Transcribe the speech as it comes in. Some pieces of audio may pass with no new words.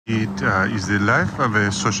It is the life of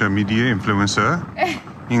a social media influencer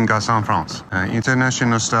in Gaston, France.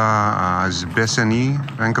 International star is Bethenny,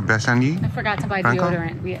 Frankel Bethenny. I forgot to buy Frankel?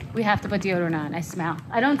 deodorant. We have to put deodorant on. I smell.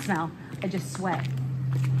 I don't smell. I just sweat.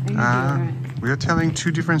 I need deodorant. We are telling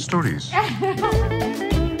two different stories.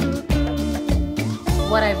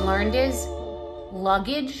 What I've learned is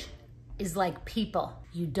luggage is like people.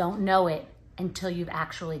 You don't know it until you've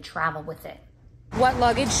actually traveled with it. What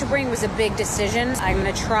luggage to bring was a big decision. I'm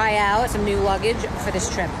gonna try out some new luggage for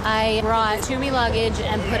this trip. I brought Tumi luggage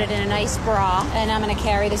and put it in a nice bra, and I'm gonna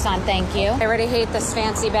carry this on, thank you. I already hate this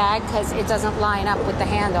fancy bag because it doesn't line up with the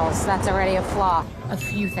handles. That's already a flaw. A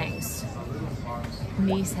few things.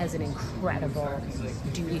 Nice has an incredible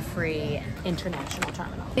duty-free international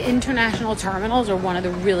terminal. The international terminals are one of the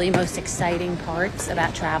really most exciting parts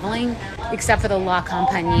about traveling, except for the La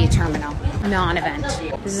Compagnie terminal, non-event.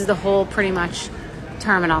 This is the whole pretty much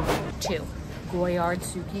terminal. 2 Goyard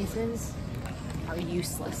suitcases are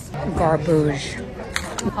useless. Garbage.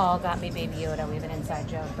 Paul got me Baby Yoda. We have an inside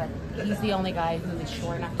joke, but he's the only guy who is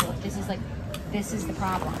sure enough to. This is the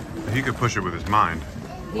problem. He could push it with his mind.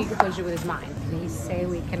 He could push it with his mind. They say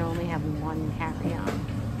we can only have one carry-on,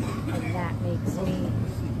 and that makes me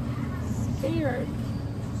scared.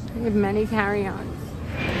 We have many carry-ons.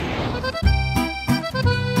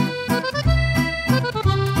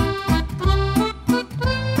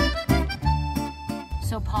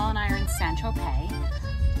 So Paul and I are in Saint-Tropez,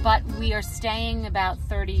 but we are staying about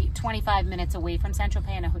 25 minutes away from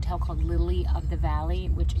Saint-Tropez in a hotel called Lily of the Valley,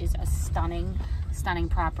 which is a stunning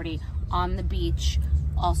property on the beach.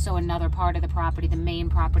 Also another part of the property, the main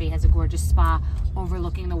property, has a gorgeous spa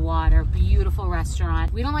overlooking the water, beautiful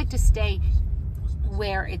restaurant. We don't like to stay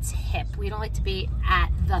where it's hip. We don't like to be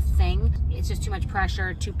at the thing. It's just too much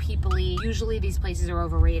pressure, too people-y. Usually these places are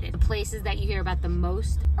overrated. The places that you hear about the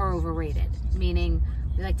most are overrated, meaning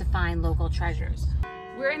we like to find local treasures.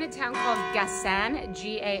 We're in a town called Gassin,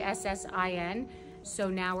 Gassin. So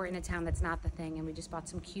now we're in a town that's not the thing, and we just bought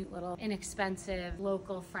some cute little inexpensive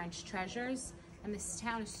local French treasures. And this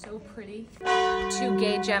town is so pretty. 2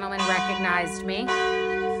 gay gentlemen recognized me.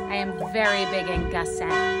 I am very big in Gassin.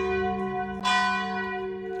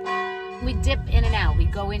 We dip in and out. We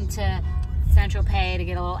go into Saint-Tropez to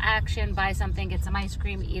get a little action, buy something, get some ice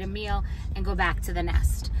cream, eat a meal, and go back to the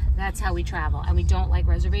nest. That's how we travel. And we don't like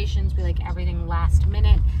reservations. We like everything last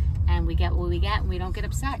minute, and we get what we get, and we don't get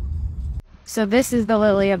upset. So this is the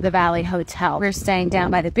Lily of the Valley Hotel. We're staying down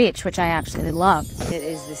by the beach, which I absolutely love. It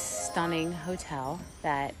is this stunning hotel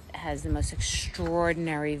that has the most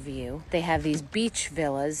extraordinary view. They have these beach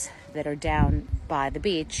villas that are down by the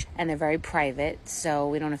beach, and they're very private, so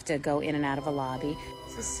we don't have to go in and out of a lobby.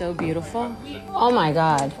 This is so beautiful. Oh my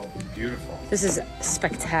God. Beautiful. This is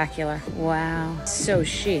spectacular. Wow. So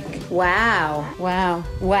chic. Wow. Wow.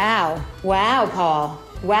 Wow. Wow, Paul.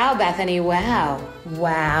 Wow, Bethenny, wow.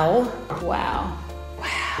 Wow. Wow.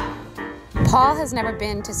 Wow. Paul has never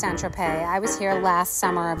been to Saint-Tropez. I was here last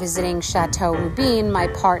summer visiting Chateau Rubin, my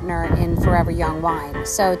partner in Forever Young Wine.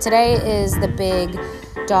 So today is the big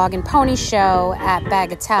dog and pony show at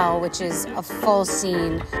Bagatelle, which is a full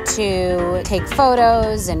scene to take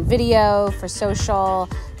photos and video for social,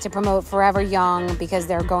 to promote Forever Young, because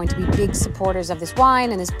they're going to be big supporters of this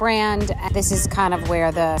wine and this brand. And this is kind of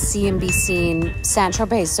where the C&B scene,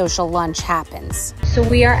 Saint-Tropez social lunch happens. So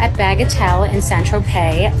we are at Bagatelle in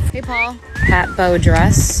Saint-Tropez. Hey, Paul. Hat bow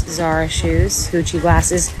dress, Zara shoes, Gucci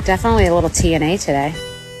glasses. Definitely a little TNA today.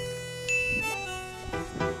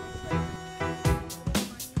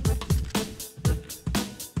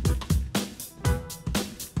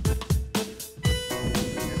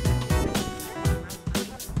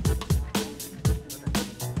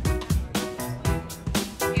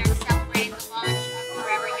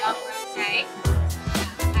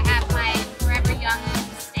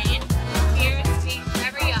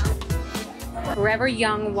 Forever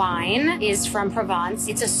Young Wine is from Provence.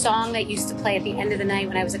 It's a song that used to play at the end of the night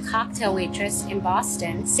when I was a cocktail waitress in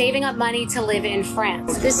Boston, saving up money to live in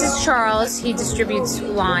France. This is Charles. He distributes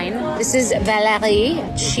wine. This is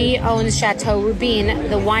Valérie. She owns Chateau Rubin,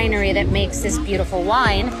 the winery that makes this beautiful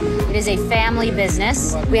wine. It is a family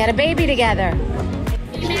business. We had a baby together.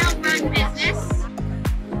 Female-run business.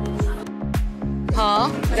 Paul,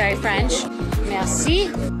 very French.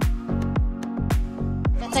 Merci.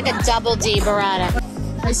 It's like a double D burrata.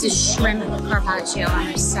 This is shrimp carpaccio.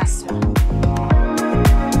 I'm obsessed with it.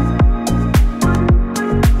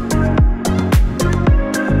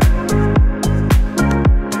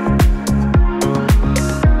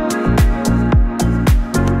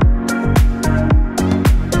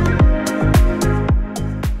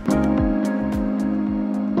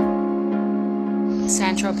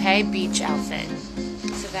 Saint-Tropez beach outfit.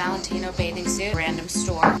 It's a Valentino bathing suit, random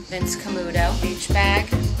store. Vince Camuto, beach bag,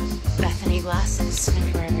 Bethenny glasses,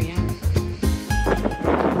 and Forever Young.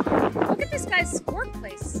 Look at this guy's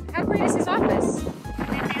workplace. How great is his office?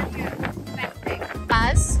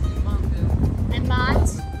 Buzz and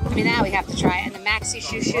Mons. I mean, now we have to try it. And the maxi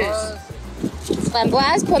shoes.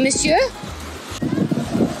 Framboise pour monsieur.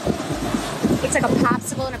 It's like a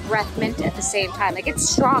popsicle and a breath mint at the same time. Like, it's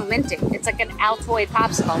strong minting. It's like an Altoid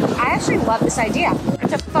popsicle. I actually love this idea.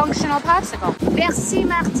 It's a functional popsicle. Merci,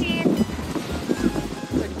 Martine.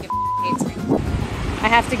 Hates me. I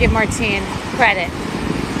have to give Martine credit.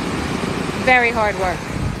 Very hard work.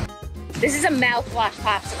 This is a mouthwash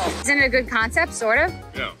popsicle. Isn't it a good concept, sort of?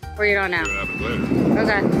 Yeah. Or you don't know? See what happens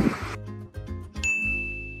later. Okay.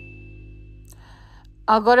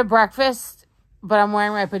 I'll go to breakfast, but I'm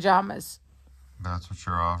wearing my pajamas. That's what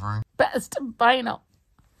you're offering? Best and final.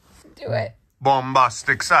 Do it.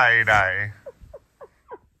 Bombastic side-eye.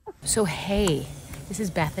 So hey, this is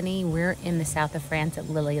Bethenny. We're in the south of France at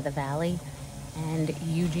Lily of the Valley, and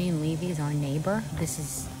Eugene Levy is our neighbor. This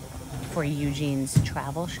is for Eugene's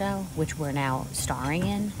travel show, which we're now starring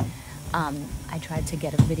in. I tried to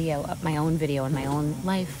get a video, my own video in my own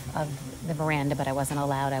life of the veranda, but I wasn't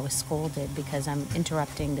allowed. I was scolded because I'm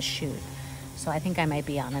interrupting the shoot. So I think I might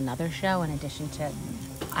be on another show in addition to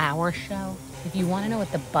our show. If you want to know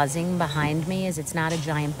what the buzzing behind me is, it's not a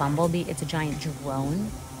giant bumblebee, it's a giant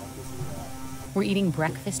drone. We're eating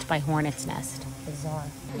breakfast by Hornet's Nest. Bizarre.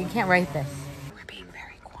 You can't write this. We're being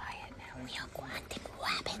very quiet now. We are quacking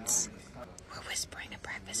rabbits. We're whispering at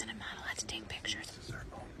breakfast and I'm not allowed to take pictures. This is our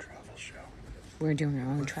own travel show. We're doing our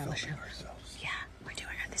own travel show. Ourselves. Yeah, we're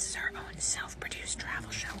doing our, this is our own self-produced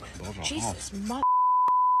travel show. Jesus, mother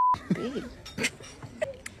babe.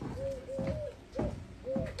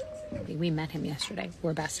 We met him yesterday.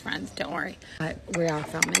 We're best friends, don't worry. But we are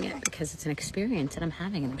filming it because it's an experience that I'm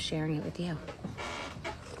having and I'm sharing it with you.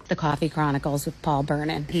 The Coffee Chronicles with Paul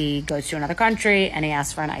Vernon. He goes to another country and he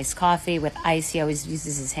asks for an iced coffee with ice. He always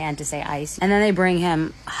uses his hand to say ice. And then they bring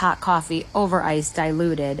him hot coffee over ice,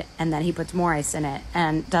 diluted, and then he puts more ice in it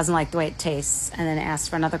and doesn't like the way it tastes. And then asks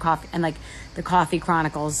for another coffee. And like the Coffee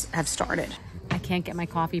Chronicles have started. I can't get my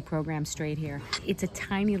coffee program straight here. It's a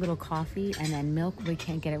tiny little coffee and then milk, we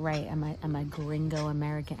can't get it right. I'm a gringo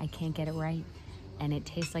American, I can't get it right. And it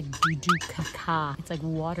tastes like doo-doo caca. It's like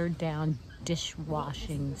watered down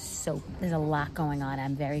dishwashing soap. There's a lot going on.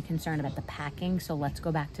 I'm very concerned about the packing, so let's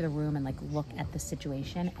go back to the room and like look at the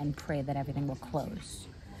situation and pray that everything will close.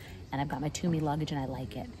 And I've got my Toomey luggage and I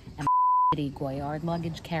like it. And my shitty Goyard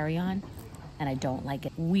luggage carry-on, and I don't like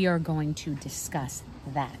it. We are going to discuss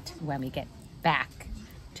that when we get back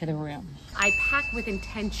to the room. I pack with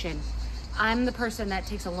intention. I'm the person that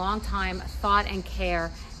takes a long time, thought and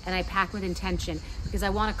care, and I pack with intention because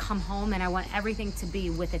I want to come home and I want everything to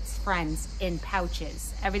be with its friends in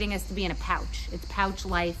pouches. Everything has to be in a pouch. It's pouch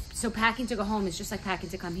life. So packing to go home is just like packing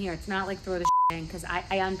to come here. It's not like throw the shit in because I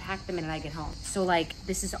unpack the minute I get home. So like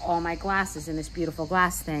this is all my glasses in this beautiful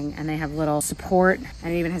glass thing and they have little support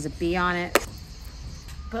and it even has a bee on it.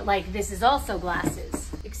 But like this is also glasses.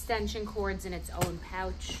 Extension cords in its own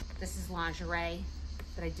pouch. This is lingerie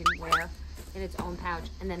that I didn't wear in its own pouch.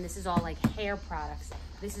 And then this is all like hair products.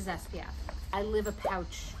 This is SPF. I live a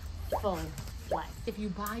pouch full life. If you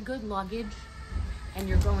buy good luggage and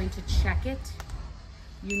you're going to check it,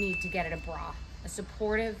 you need to get it a bra. A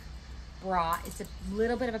supportive bra. It's a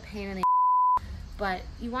little bit of a pain in the but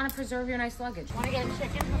you want to preserve your nice luggage. Want to get a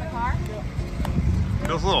chicken for the car?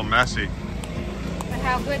 Feels a little messy. But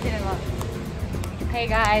how good did it look? Hey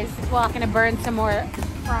guys, walking to burn some more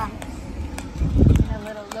francs in a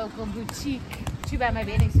little local boutique. Too bad my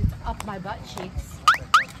bathing suit's up my butt cheeks.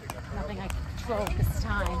 Nothing I can control at this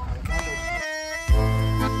time.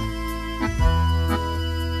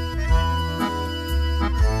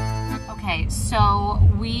 Okay, so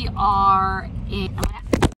we are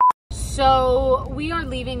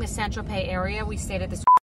leaving the Saint-Tropez area. We stayed at this.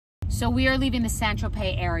 So we are leaving the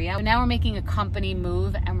Saint-Tropez area. Now we're making a company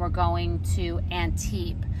move and we're going to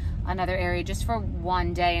Antibes, another area just for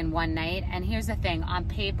one day and one night. And here's the thing, on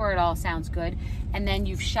paper it all sounds good. And then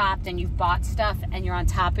you've shopped and you've bought stuff and you're on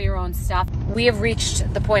top of your own stuff. We have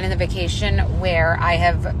reached the point in the vacation where I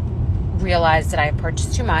have realized that I have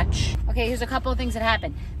purchased too much. Okay, here's a couple of things that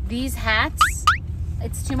happened. These hats,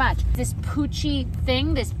 it's too much. This Poochie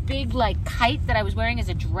thing, this big like kite that I was wearing as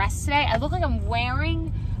a dress today, I look like I'm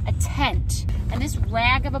wearing a tent. And this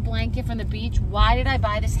rag of a blanket from the beach, why did I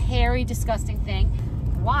buy this hairy, disgusting thing?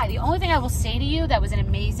 Why? The only thing I will say to you that was an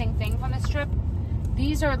amazing thing from this trip,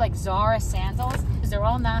 these are like Zara sandals, because they're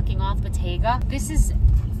all knocking off Bottega. This is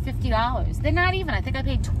 $50. They're not even. I think I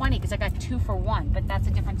paid 20 because I got 2 for 1, but that's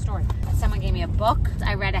a different story. Someone gave me a book.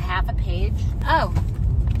 I read a half a page. Oh,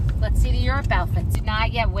 let's see the Europe outfits. Did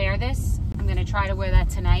not yet wear this. I'm gonna try to wear that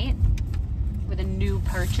tonight with a new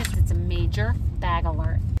purchase. It's a major bag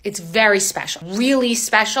alert. It's very special, really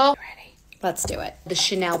special. Ready? Let's do it. The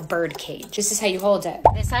Chanel bird cage. This is how you hold it.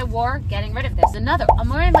 This I wore, getting rid of this. Another, I'm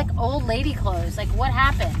wearing like old lady clothes. Like what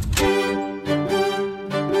happened?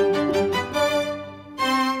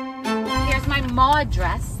 Here's my mauve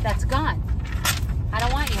dress, that's gone. I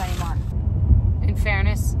don't want you anymore. In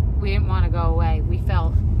fairness, we didn't want to go away. We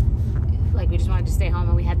felt like we just wanted to stay home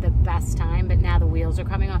and we had the best time, but now the wheels are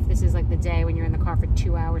coming off. This is like the day when you're in the car for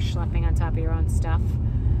 2 hours schlepping on top of your own stuff.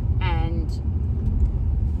 And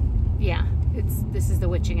yeah, this is the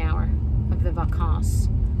witching hour of the vacances.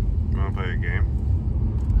 You want to play a game?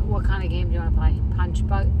 What kind of game do you want to play? Punch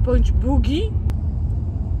boogie?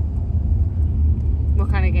 What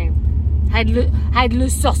kind of game? Hide le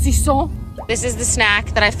saucisson? This is the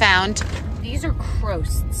snack that I found. These are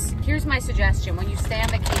croasts. Here's my suggestion. When you stay on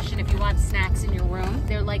vacation, if you want snacks in your room,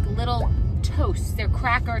 they're like little toasts. They're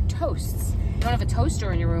cracker toasts. You don't have a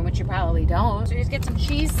toaster in your room, which you probably don't. So you just get some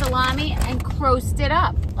cheese, salami, and croast it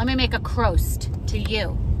up. Let me make a croast to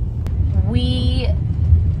you. We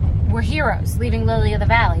were heroes leaving Lily of the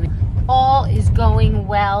Valley. All is going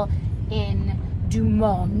well in Du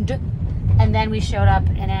Monde. And then we showed up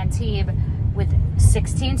in Antibes with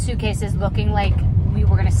 16 suitcases looking like we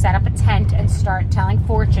were gonna set up a tent and start telling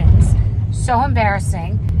fortunes. So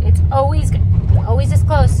embarrassing. It's always this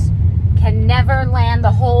close. Can never land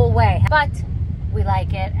the whole way. But we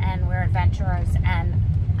like it and we're adventurers and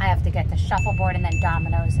I have to get to shuffleboard and then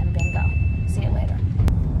dominoes and bingo. See you later.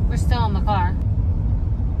 We're still in the car.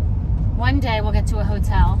 One day we'll get to a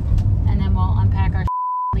hotel and then we'll unpack our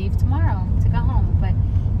leave tomorrow to go home. But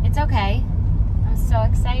it's okay. I'm so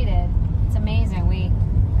excited. It's amazing. We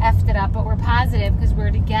effed it up, but we're positive because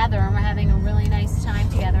we're together and we're having a really nice time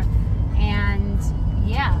together. And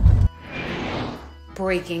yeah.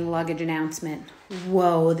 Breaking luggage announcement.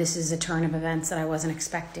 Whoa, this is a turn of events that I wasn't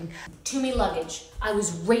expecting. Tumi luggage. I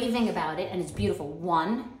was raving about it and it's beautiful.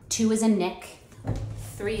 1, 2 is a Nick.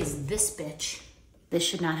 3 is this bitch. This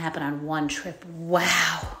should not happen on one trip.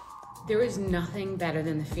 Wow. There is nothing better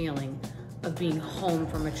than the feeling of being home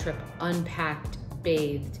from a trip unpacked,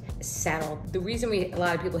 bathed, settled. The reason a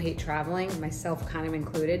lot of people hate traveling, myself kind of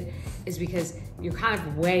included, is because you're kind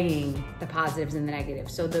of weighing the positives and the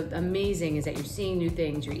negatives. So the amazing is that you're seeing new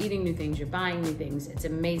things, you're eating new things, you're buying new things. It's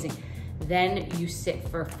amazing. Then you sit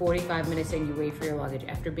for 45 minutes and you wait for your luggage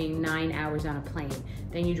after being 9 hours on a plane.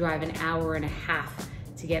 Then you drive an hour and a half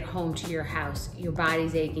to get home to your house. Your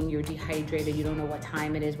body's aching, you're dehydrated, you don't know what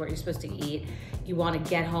time it is, what you're supposed to eat. You want to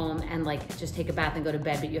get home and like just take a bath and go to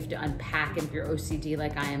bed, but you have to unpack, and if you're OCD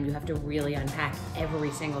like I am, you have to really unpack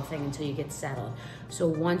every single thing until you get settled. So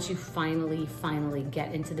once you finally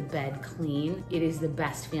get into the bed clean, it is the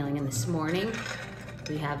best feeling. And this morning,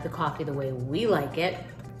 we have the coffee the way we like it.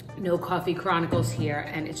 No coffee chronicles here,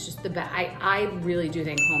 and it's just the best. I really do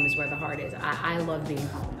think home is where the heart is. I love being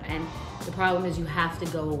home, and the problem is you have to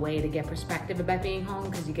go away to get perspective about being home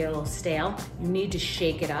because you get a little stale. You need to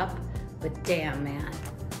shake it up, but damn man,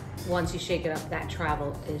 once you shake it up, that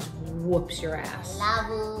travel is whoops your ass.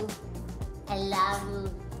 I love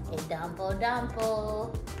you, a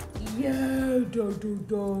dumpo. Yeah,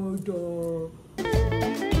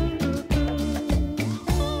 do.